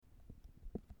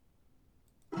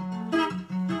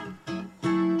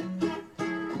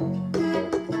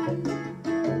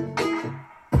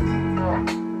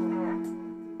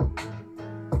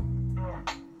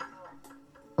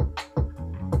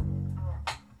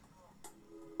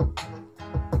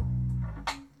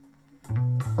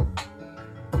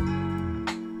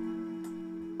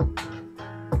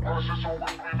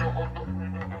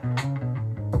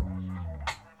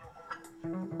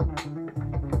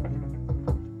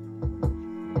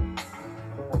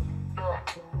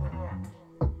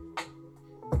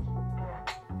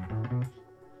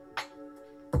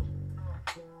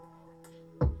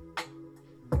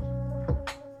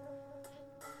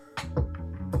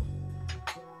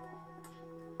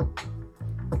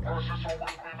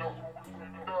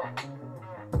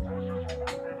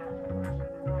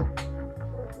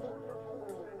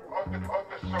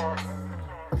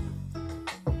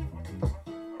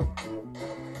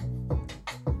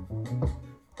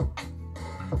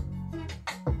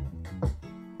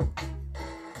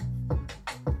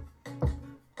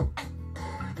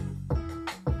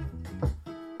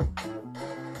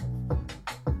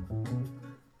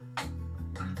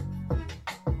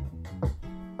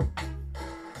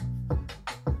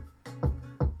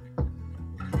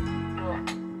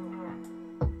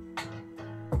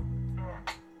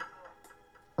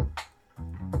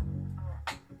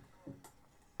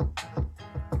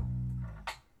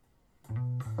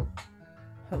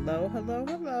Hello, hello,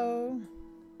 hello.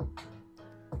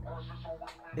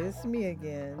 It's me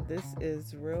again. This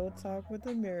is Real Talk with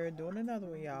the Mirror, doing another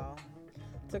one, y'all.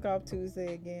 Took off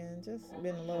Tuesday again. Just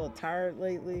been a little tired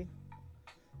lately,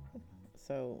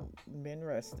 so been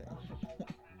resting.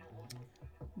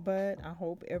 But I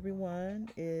hope everyone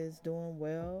is doing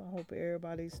well. I hope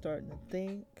everybody's starting to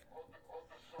think.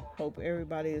 Hope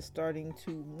everybody is starting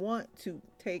to want to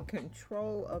take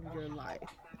control of your life.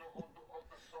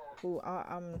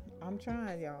 I'm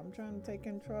trying, y'all. I'm trying to take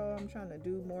control. I'm trying to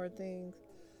do more things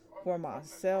for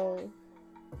myself,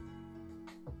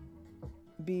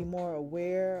 be more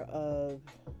aware of,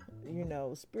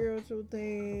 spiritual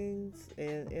things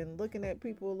and looking at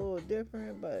people a little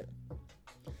different. But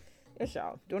yes,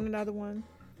 y'all, doing another one.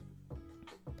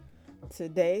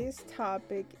 Today's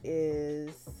topic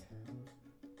is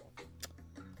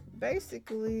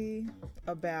basically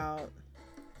about,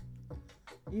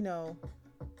 you know,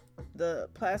 the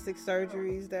plastic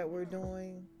surgeries that we're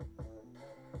doing.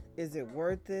 Is it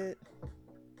worth it?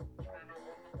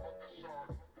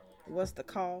 What's the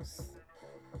cost?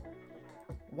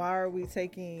 Why are we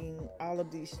taking all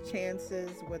of these chances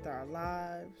with our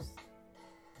lives?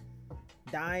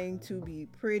 Dying to be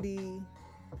pretty.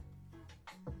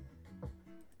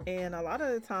 And a lot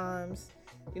of the times,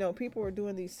 people are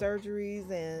doing these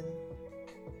surgeries, and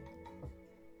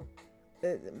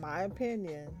in my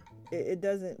opinion, it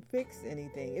doesn't fix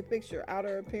anything. It fixes your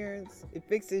outer appearance. It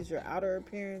fixes your outer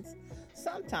appearance.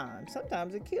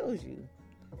 Sometimes it kills you.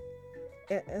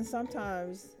 And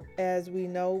sometimes, as we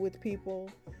know with people,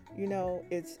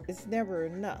 it's never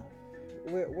enough.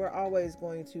 We're always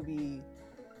going to be,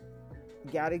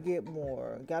 gotta get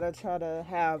more, gotta try to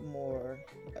have more.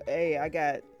 Hey, I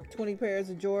got 20 pairs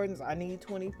of Jordans, I need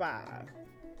 25.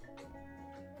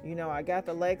 I got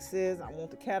the Lexus, I want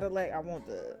the Cadillac, I want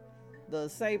the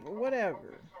Sabre,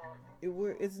 whatever.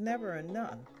 It's never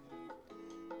enough.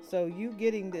 So you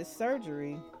getting this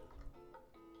surgery,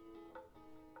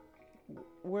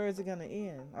 where is it going to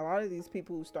end? A lot of these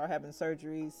people who start having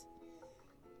surgeries,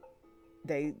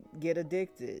 they get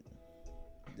addicted.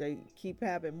 They keep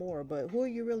having more. But who are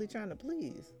you really trying to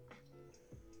please?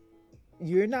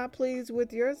 You're not pleased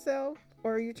with yourself,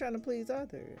 or are you trying to please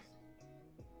others?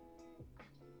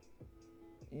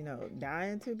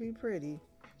 Dying to be pretty.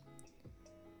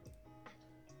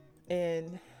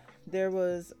 And there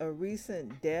was a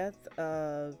recent death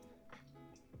of,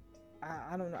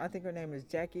 I don't know, I think her name is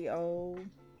Jackie O.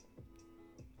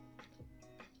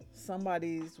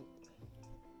 Somebody's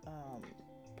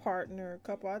partner,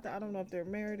 couple. I don't know if they're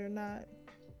married or not.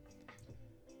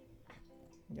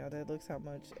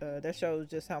 That shows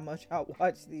just how much I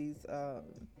watch these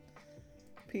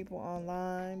people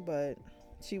online. But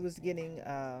she was getting,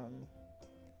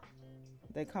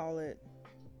 they call it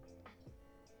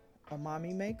a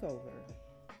mommy makeover.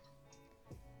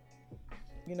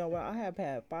 You know what? I have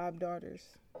had 5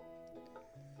 daughters.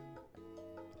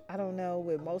 I don't know,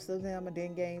 with most of them, I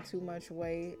didn't gain too much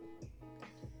weight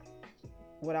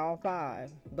with all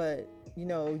 5. But,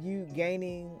 you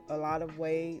gaining a lot of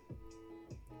weight,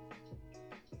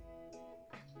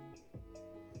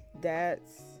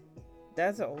 that's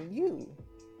on you.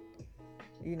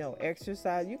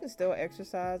 Exercise. You can still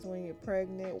exercise when you're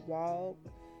pregnant, walk,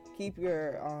 keep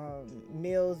your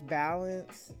meals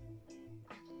balanced.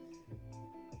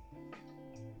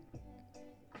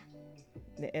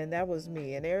 And that was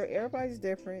me. And everybody's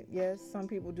different. Yes, some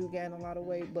people do gain a lot of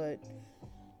weight, but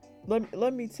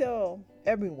let me tell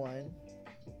everyone,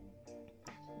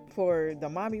 for the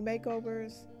mommy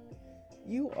makeovers,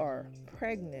 you are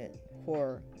pregnant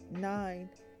for 9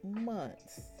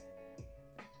 months.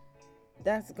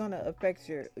 That's gonna affect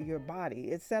your body.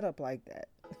 It's set up like that.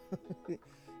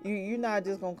 You're not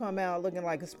just gonna come out looking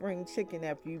like a spring chicken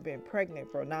after you've been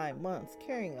pregnant for 9 months,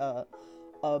 carrying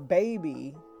a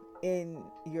baby in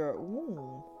your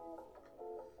womb.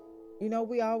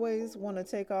 We always want to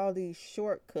take all these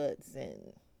shortcuts,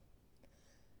 and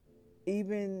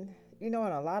even in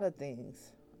a lot of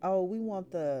things. Oh, we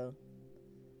want the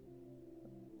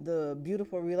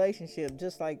beautiful relationship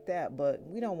just like that, but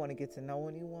we don't want to get to know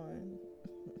anyone.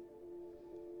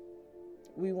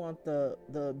 We want the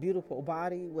beautiful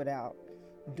body without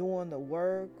doing the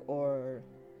work or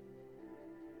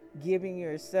giving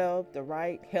yourself the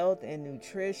right health and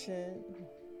nutrition,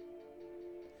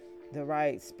 the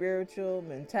right spiritual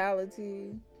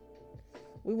mentality.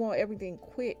 We want everything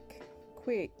quick.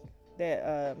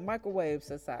 That microwave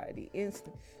society,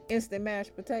 instant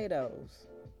mashed potatoes.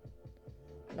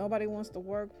 Nobody wants to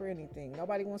work for anything.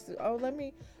 Nobody wants to,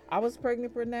 I was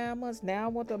pregnant for 9 months. Now I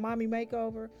want the mommy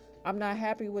makeover. I'm not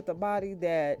happy with the body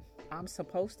that I'm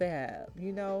supposed to have.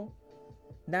 9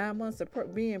 months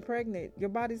of being pregnant, your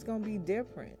body's going to be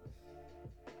different.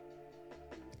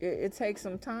 It takes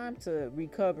some time to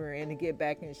recover and to get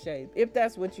back in shape, if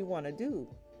that's what you want to do.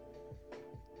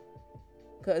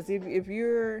 Because if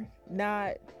you're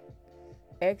not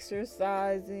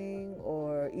exercising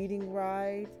or eating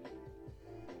right,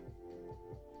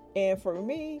 and for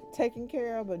me, taking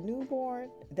care of a newborn,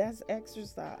 that's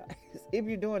exercise. If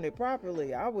you're doing it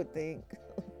properly, I would think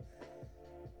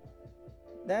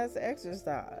that's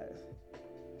exercise.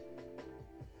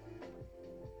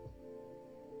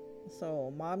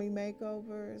 So mommy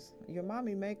makeovers, your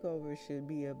mommy makeover should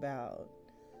be about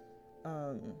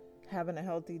having a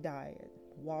healthy diet,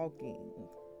 walking.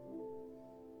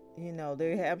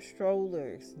 They have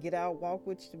strollers. Get out, walk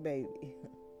with your baby.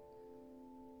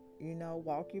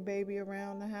 Walk your baby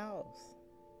around the house.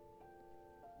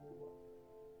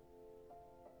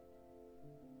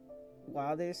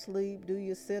 While they're asleep, do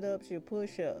your sit-ups, your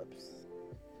push-ups.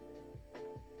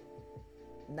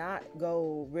 Not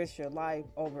go risk your life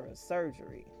over a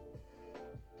surgery.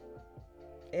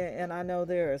 And I know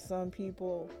there are some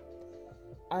people,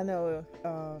 I know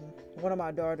one of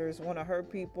my daughters, one of her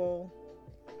people,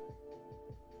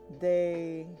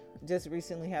 they just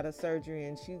recently had a surgery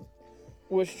and she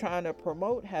was trying to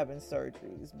promote having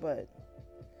surgeries, but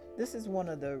this is one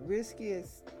of the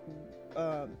riskiest,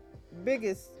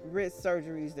 biggest risk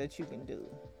surgeries that you can do.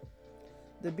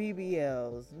 The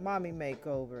BBLs, mommy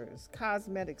makeovers,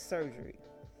 cosmetic surgery.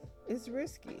 It's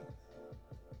risky.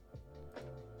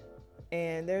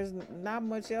 And there's not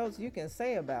much else you can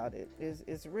say about it.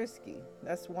 It's risky.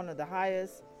 That's one of the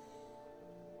highest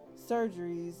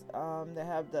surgeries that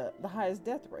have the highest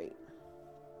death rate.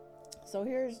 So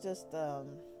here's just a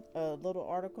little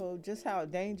article, just how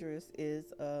dangerous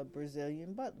is a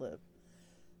Brazilian butt lift.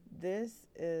 This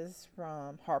is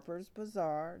from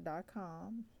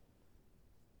harpersbazaar.com.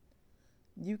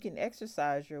 You can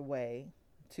exercise your way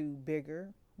to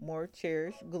bigger, more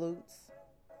cherished glutes.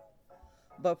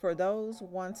 But for those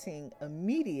wanting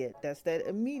immediate, that's that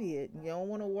immediate, you don't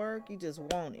want to work, you just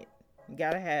want it. You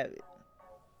got to have it.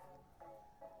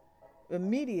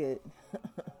 Immediate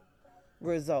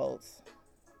results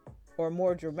or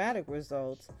more dramatic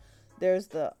results, there's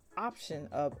the option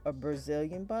of a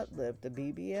Brazilian butt lift, the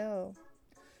BBL.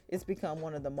 It's become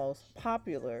one of the most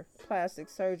popular plastic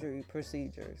surgery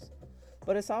procedures,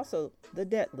 but it's also the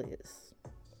deadliest.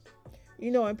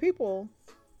 And people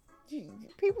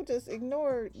just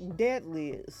ignore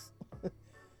deadliest.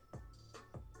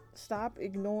 Stop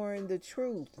ignoring the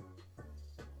truth.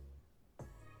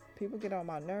 People get on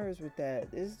my nerves with that.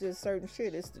 It's just certain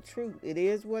shit. It's the truth. It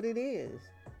is what it is.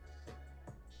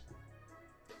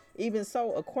 Even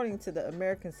so, according to the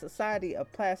American Society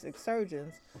of Plastic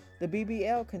Surgeons, the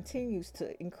BBL continues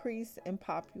to increase in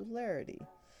popularity.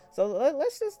 So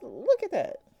let's just look at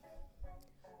that.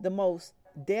 The most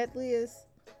deadliest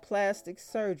plastic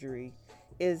surgery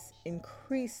is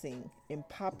increasing in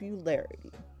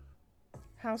popularity.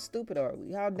 How stupid are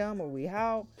we? How dumb are we?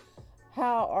 How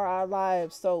are our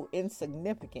lives so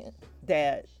insignificant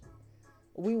that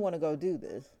we want to go do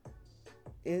this?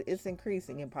 It's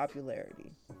increasing in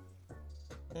popularity.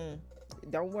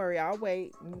 Don't worry, I'll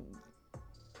wait.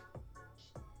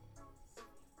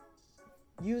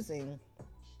 Using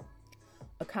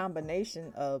a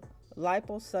combination of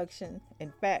liposuction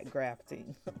and fat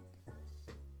grafting.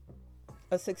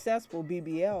 A successful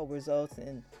BBL results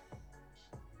in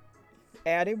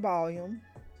added volume,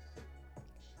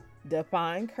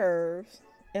 defined curves,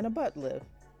 and a butt lift.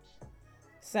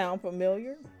 Sound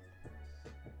familiar?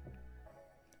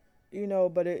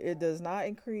 But it does not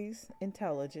increase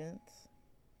intelligence.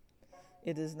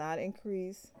 It does not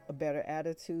increase a better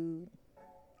attitude.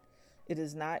 It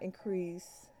does not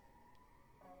increase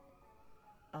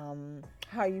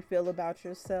how you feel about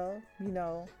yourself,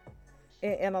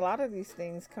 And a lot of these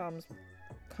things come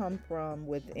from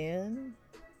within.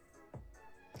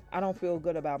 I don't feel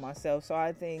good about myself, so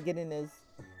I think getting this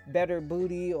better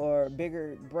booty or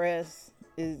bigger breasts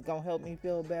is gonna help me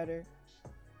feel better.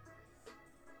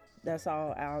 That's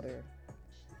all outer.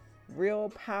 Real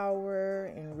power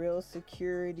and real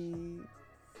security,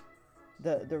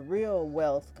 the real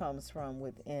wealth comes from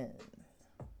within.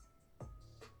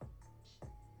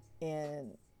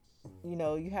 And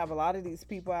you have a lot of these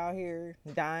people out here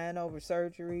dying over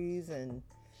surgeries and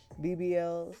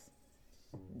BBLs.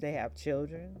 They have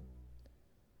children.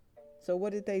 So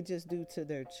what did they just do to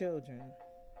their children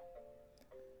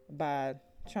by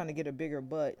trying to get a bigger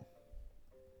butt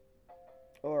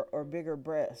or bigger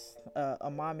breasts, a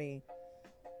mommy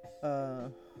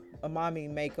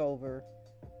makeover?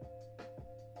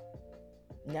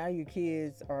 Now your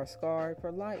kids are scarred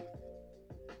for life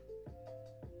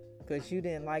because you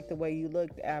didn't like the way you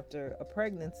looked after a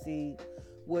pregnancy,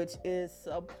 which is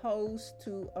supposed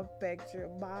to affect your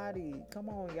body. Come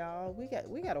on, y'all. We got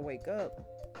to wake up.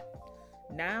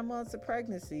 9 months of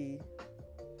pregnancy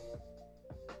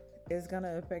is going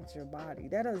to affect your body.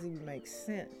 That doesn't even make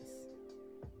sense.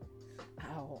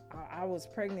 Oh, I was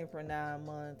pregnant for 9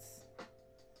 months.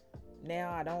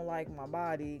 Now I don't like my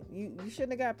body. You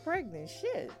shouldn't have got pregnant.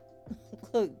 Shit.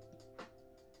 Look,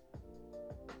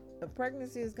 a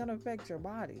pregnancy is going to affect your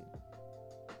body.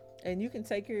 And you can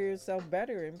take care of yourself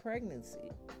better in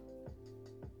pregnancy.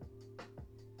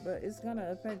 But it's going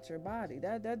to affect your body.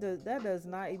 That does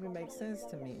not even make sense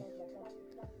to me.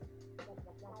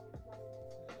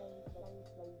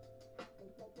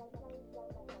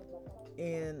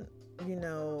 And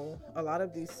a lot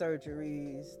of these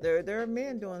surgeries, there are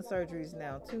men doing surgeries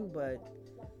now too, but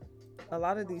a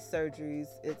lot of these surgeries,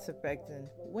 it's affecting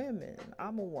women.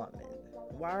 I'm a woman.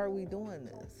 Why are we doing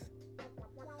this?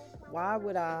 Why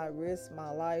would I risk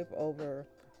my life over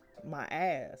my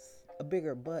ass, a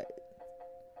bigger butt?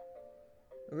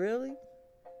 Really?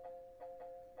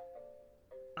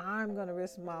 I'm going to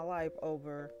risk my life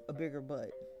over a bigger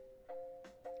butt.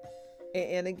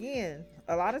 And again,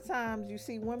 a lot of times you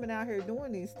see women out here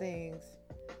doing these things.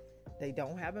 They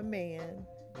don't have a man.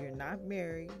 You're not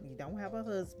married. You don't have a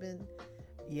husband.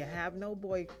 You have no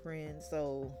boyfriend.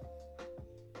 So,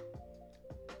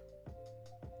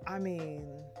 I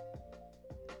mean,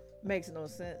 makes no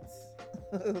sense.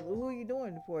 Who are you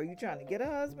doing it for? You trying to get a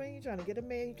husband? You trying to get a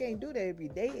man? You can't do that if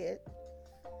you're dead.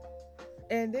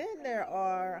 And then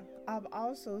I've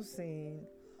also seen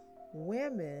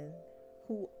women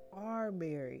who are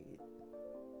married,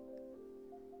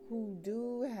 who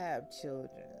do have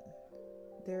children.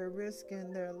 They're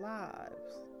risking their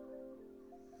lives.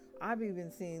 I've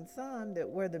even seen some that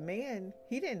where the man,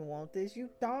 he didn't want this. You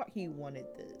thought he wanted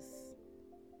this.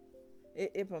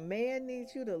 If a man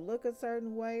needs you to look a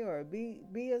certain way or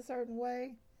be a certain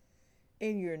way,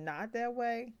 and you're not that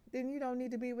way, then you don't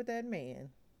need to be with that man.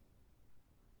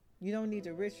 You don't need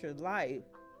to risk your life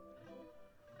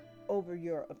over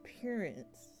your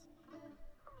appearance.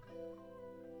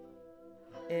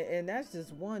 And that's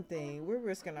just one thing. We're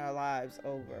risking our lives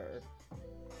over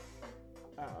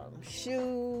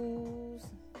shoes,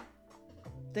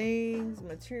 things,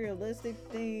 materialistic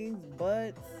things,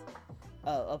 butts,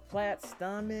 a flat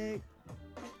stomach.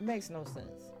 It makes no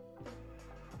sense.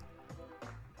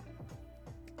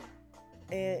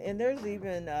 And there's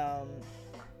even a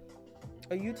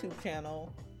YouTube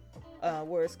channel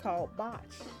where it's called Botch.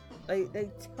 They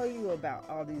tell you about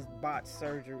all these botch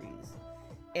surgeries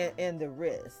and the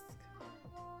risk.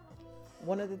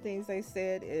 One of the things they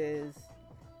said is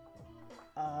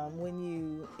when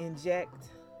you inject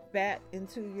fat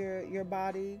into your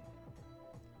body,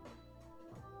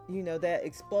 that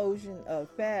explosion of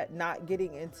fat not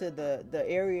getting into the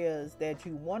areas that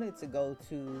you want it to go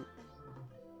to,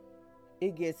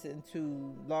 it gets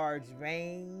into large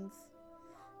veins.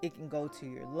 It can go to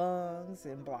your lungs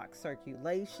and block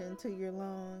circulation to your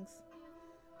lungs.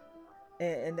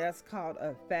 And that's called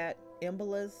a fat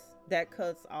embolus. That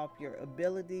cuts off your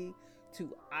ability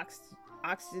to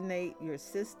oxygenate your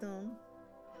system.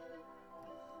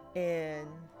 And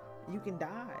you can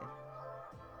die.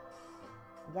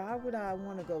 Why would I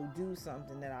want to go do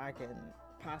something that I can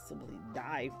possibly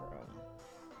die from?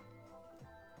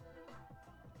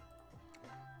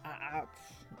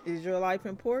 Is your life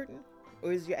important?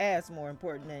 Or is your ass more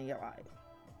important than your life?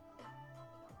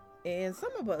 And some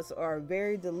of us are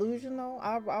very delusional.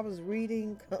 I was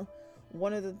reading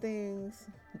one of the things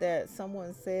that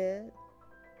someone said.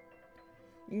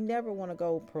 You never want to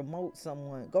go promote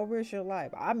someone. Go risk your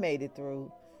life. I made it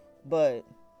through. But,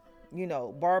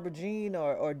 Barbara Jean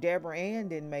or Deborah Ann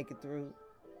didn't make it through.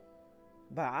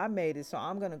 But I made it, so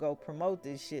I'm going to go promote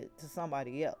this shit to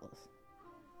somebody else.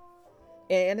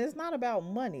 And it's not about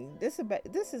money. This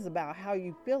is about how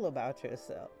you feel about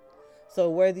yourself. So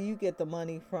whether you get the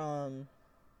money from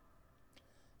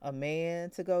a man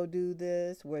to go do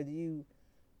this, whether you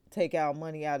take out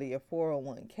money out of your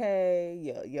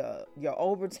 401k, your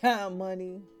overtime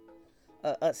money,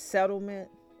 a settlement,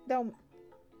 don't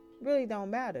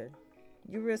matter.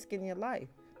 You're risking your life.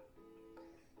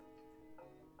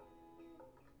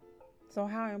 So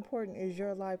how important is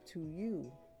your life to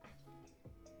you?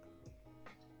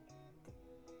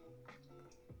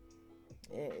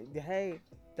 Hey,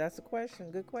 that's a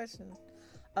question. Good question.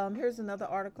 Here's another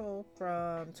article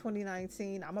from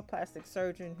 2019. I'm a plastic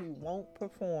surgeon who won't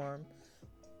perform.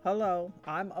 Hello,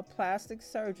 I'm a plastic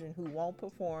surgeon who won't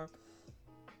perform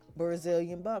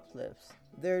Brazilian butt lifts.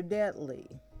 They're deadly.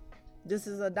 This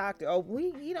is a doctor. Oh,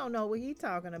 he don't know what he's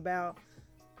talking about.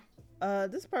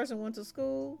 This person went to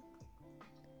school.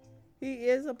 He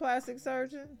is a plastic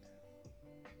surgeon.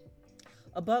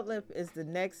 A butt lift is the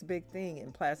next big thing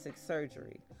in plastic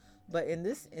surgery. But in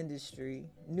this industry,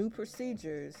 new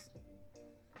procedures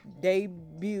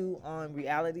debut on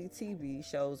reality TV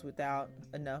shows without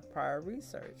enough prior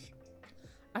research.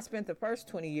 I spent the first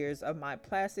 20 years of my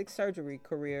plastic surgery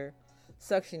career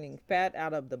suctioning fat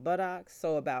out of the buttocks,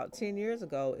 so about 10 years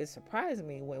ago, it surprised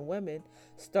me when women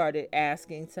started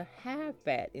asking to have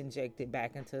fat injected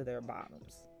back into their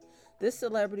bottoms. This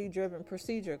celebrity-driven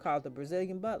procedure called the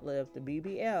Brazilian butt lift, the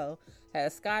BBL,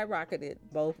 has skyrocketed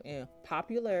both in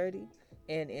popularity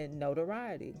and in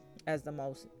notoriety as the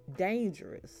most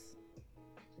dangerous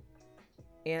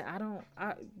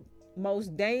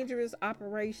most dangerous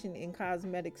operation in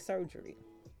cosmetic surgery.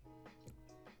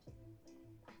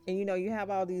 And you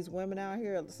have all these women out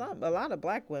here, a lot of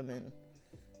black women,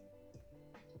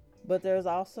 but there's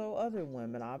also other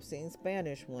women. I've seen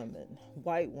Spanish women,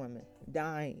 white women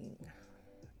dying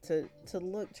to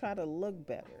try to look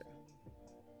better.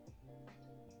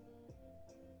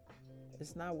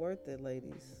 It's not worth it,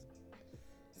 ladies.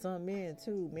 Some men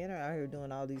too. Men are out here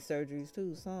doing all these surgeries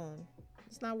too. Some.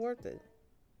 It's not worth it.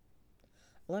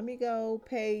 Let me go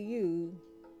pay you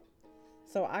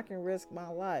so I can risk my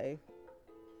life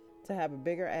to have a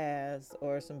bigger ass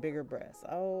or some bigger breasts.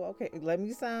 Oh, okay. Let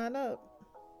me sign up.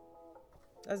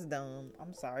 That's dumb.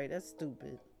 I'm sorry. That's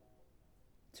stupid.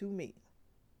 To me.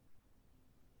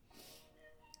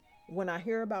 When I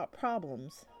hear about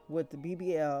problems with the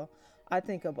BBL, I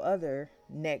think of other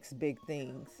next big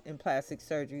things in plastic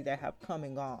surgery that have come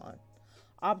and gone,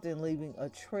 often leaving a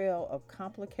trail of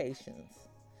complications.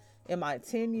 In my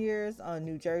 10 years on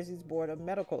New Jersey's Board of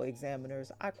Medical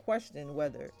Examiners, I questioned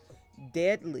whether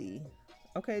deadly,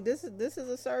 this is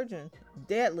a surgeon,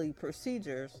 deadly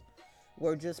procedures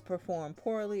were just performed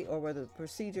poorly or whether the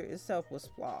procedure itself was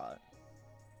flawed.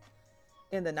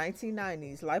 In the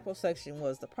 1990s, liposuction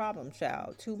was the problem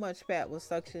child. Too much fat was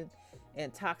suctioned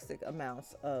and toxic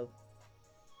amounts of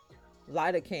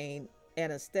lidocaine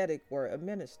anesthetic were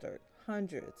administered.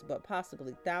 Hundreds, but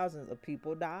possibly thousands of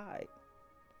people died.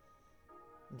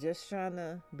 Just trying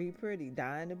to be pretty,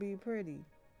 dying to be pretty.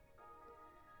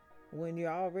 When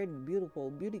you're already beautiful,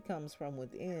 beauty comes from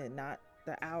within, not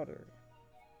the outer.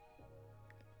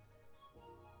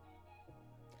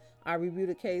 I reviewed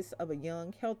a case of a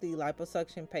young, healthy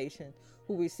liposuction patient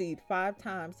who received 5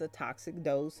 times the toxic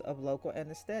dose of local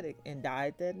anesthetic and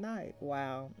died that night.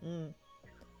 Wow.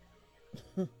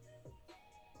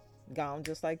 Gone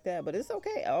just like that. But it's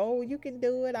okay. Oh, you can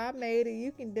do it. I made it.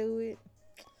 You can do it.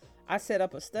 I set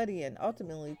up a study and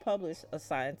ultimately published a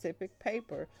scientific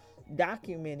paper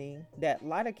documenting that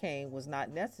lidocaine was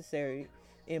not necessary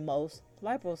in most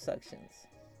liposuctions.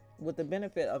 With the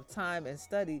benefit of time and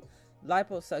study,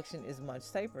 liposuction is much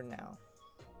safer now.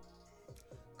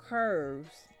 Curves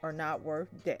are not worth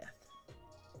death.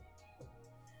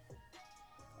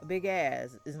 A big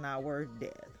ass is not worth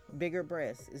death. Bigger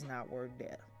breasts is not worth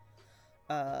death.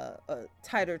 A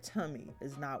tighter tummy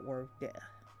is not worth death.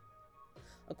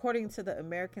 According to the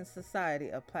American Society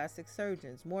of Plastic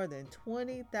Surgeons, more than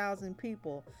 20,000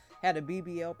 people had a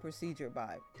BBL procedure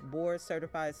by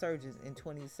board-certified surgeons in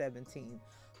 2017,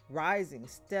 rising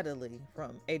steadily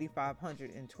from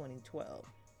 8,500 in 2012.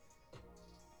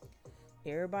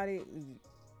 Everybody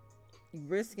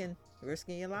risking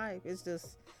your life.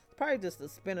 It's probably just a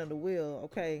spin of the wheel.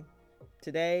 Okay,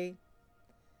 today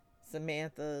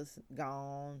Samantha's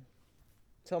gone.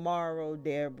 Tomorrow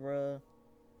Deborah.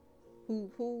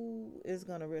 Who is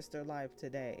gonna risk their life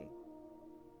today?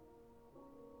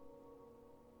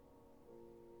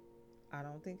 I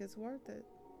don't think it's worth it.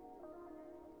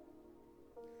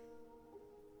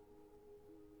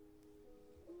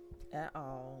 At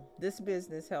all. This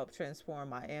business helped transform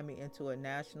Miami into a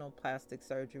national plastic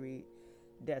surgery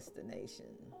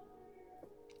destination.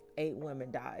 8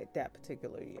 women died that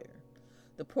particular year.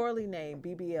 The poorly named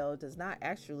BBL does not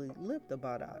actually lift the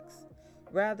buttocks.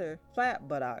 Rather, flat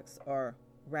buttocks are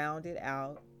rounded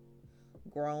out,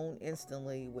 grown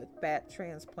instantly with fat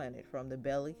transplanted from the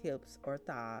belly, hips, or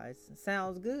thighs.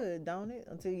 Sounds good, don't it?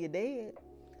 Until you're dead.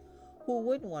 Who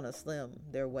wouldn't want to slim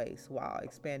their waist while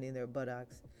expanding their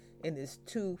buttocks in this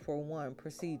 2-for-1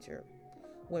 procedure?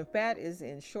 When fat is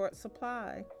in short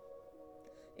supply,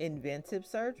 inventive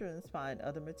surgeons find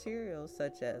other materials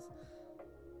such as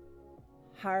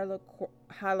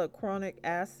hyaluronic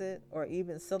acid or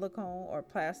even silicone or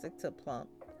plastic to plump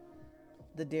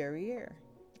the derriere.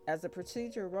 As the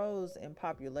procedure rose in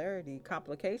popularity,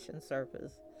 complications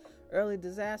surfaced. Early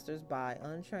disasters by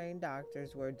untrained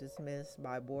doctors were dismissed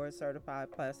by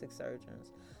board-certified plastic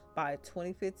surgeons. By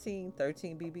 2015,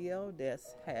 13 BBL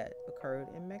deaths had occurred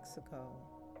in Mexico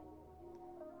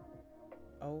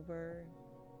over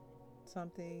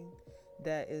something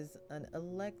that is an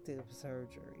elective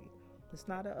surgery. It's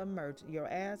not an emergency. Your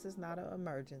ass is not an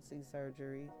emergency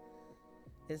surgery.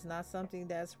 It's not something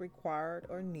that's required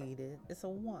or needed. It's a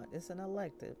want. It's an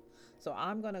elective. So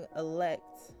I'm going to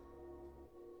elect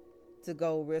to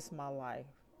go risk my life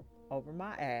over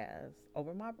my ass,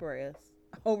 over my breast,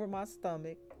 over my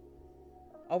stomach,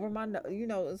 over my nose. You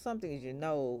know, something is your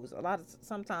nose.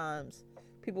 Sometimes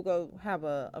people go have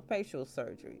a facial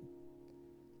surgery.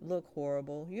 Look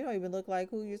horrible. You don't even look like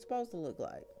who you're supposed to look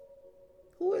like.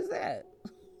 Who is that?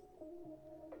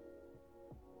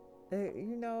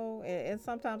 You know, and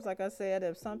sometimes, like I said,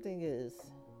 if something is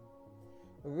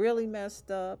really messed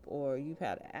up or you've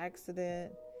had an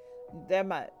accident, that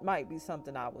might be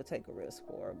something I would take a risk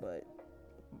for. But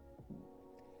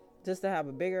just to have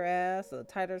a bigger ass, a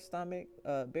tighter stomach,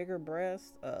 a bigger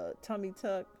breast, a tummy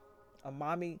tuck, a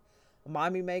mommy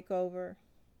makeover,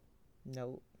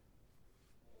 nope.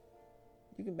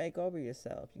 You can make over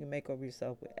yourself. You can make over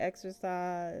yourself with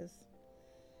exercise,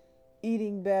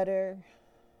 eating better,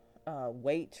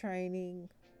 weight training,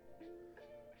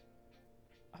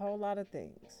 a whole lot of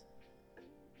things.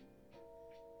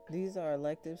 These are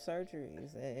elective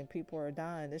surgeries, and people are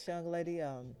dying. This young lady,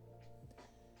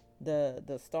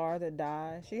 the star that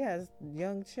died, she has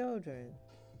young children.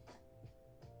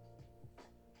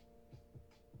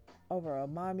 Over a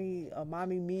mommy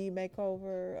me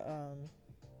makeover,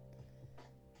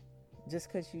 just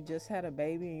because you just had a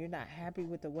baby and you're not happy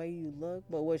with the way you look.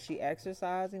 But was she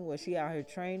exercising? Was she out here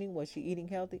training? Was she eating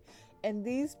healthy? And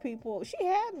these people, she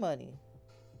had money.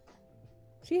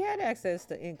 She had access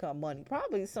to income money,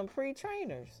 probably some free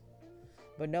trainers.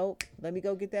 But nope, let me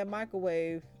go get that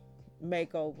microwave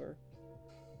makeover.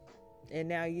 And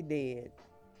now you're dead.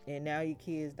 And now your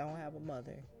kids don't have a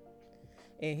mother.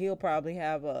 And he'll probably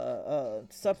have a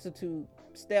substitute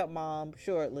stepmom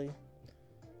shortly.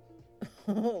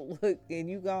 Look, and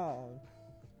you gone.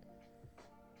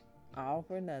 All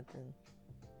for nothing.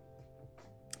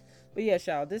 But yes,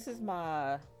 y'all, this is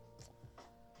my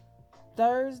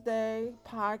Thursday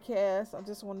podcast. I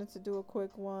just wanted to do a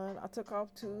quick one. I took off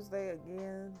Tuesday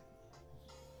again.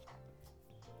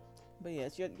 But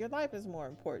yes, your life is more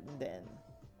important than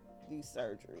these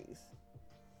surgeries.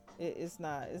 It's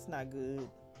not good.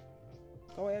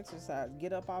 Go exercise.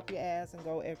 Get up off your ass and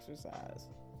go exercise.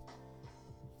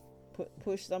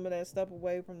 Push some of that stuff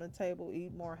away from the table.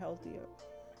 Eat more healthier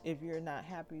if you're not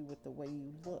happy with the way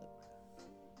you look.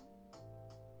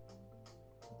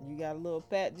 You got a little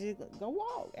fat jiggle, go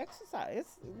walk,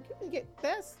 exercise.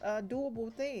 That's a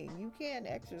doable thing. You can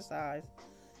exercise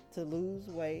to lose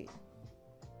weight.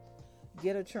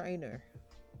 Get a trainer.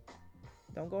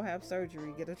 Don't go have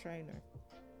surgery. Get a trainer.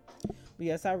 But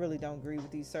yes, I really don't agree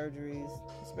with these surgeries,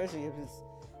 especially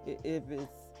if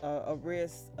it's a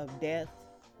risk of death.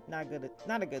 Not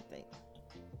a good thing.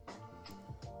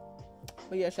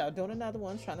 But yes, y'all, doing another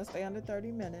one, trying to stay under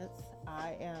 30 minutes.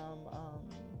 I am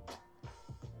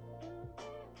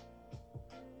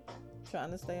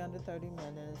trying to stay under 30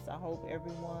 minutes. I hope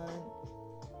everyone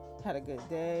had a good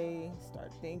day.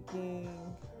 Start thinking.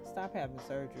 Stop having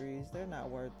surgeries. They're not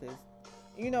worth it.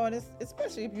 You know, and it's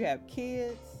especially if you have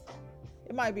kids.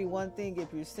 It might be one thing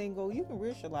if you're single. You can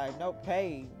risk your life. No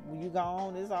pay. When you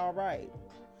gone, it's all right.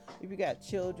 If you got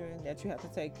children that you have to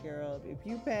take care of, if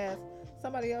you pass,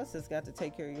 somebody else has got to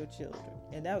take care of your children.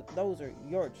 And those are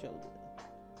your children.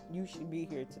 You should be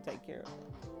here to take care of them.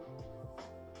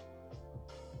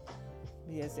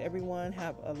 Yes, everyone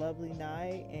have a lovely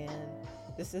night. And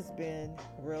this has been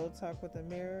Real Talk with a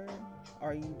Mirror.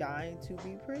 Are you dying to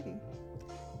be pretty?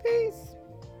 Peace.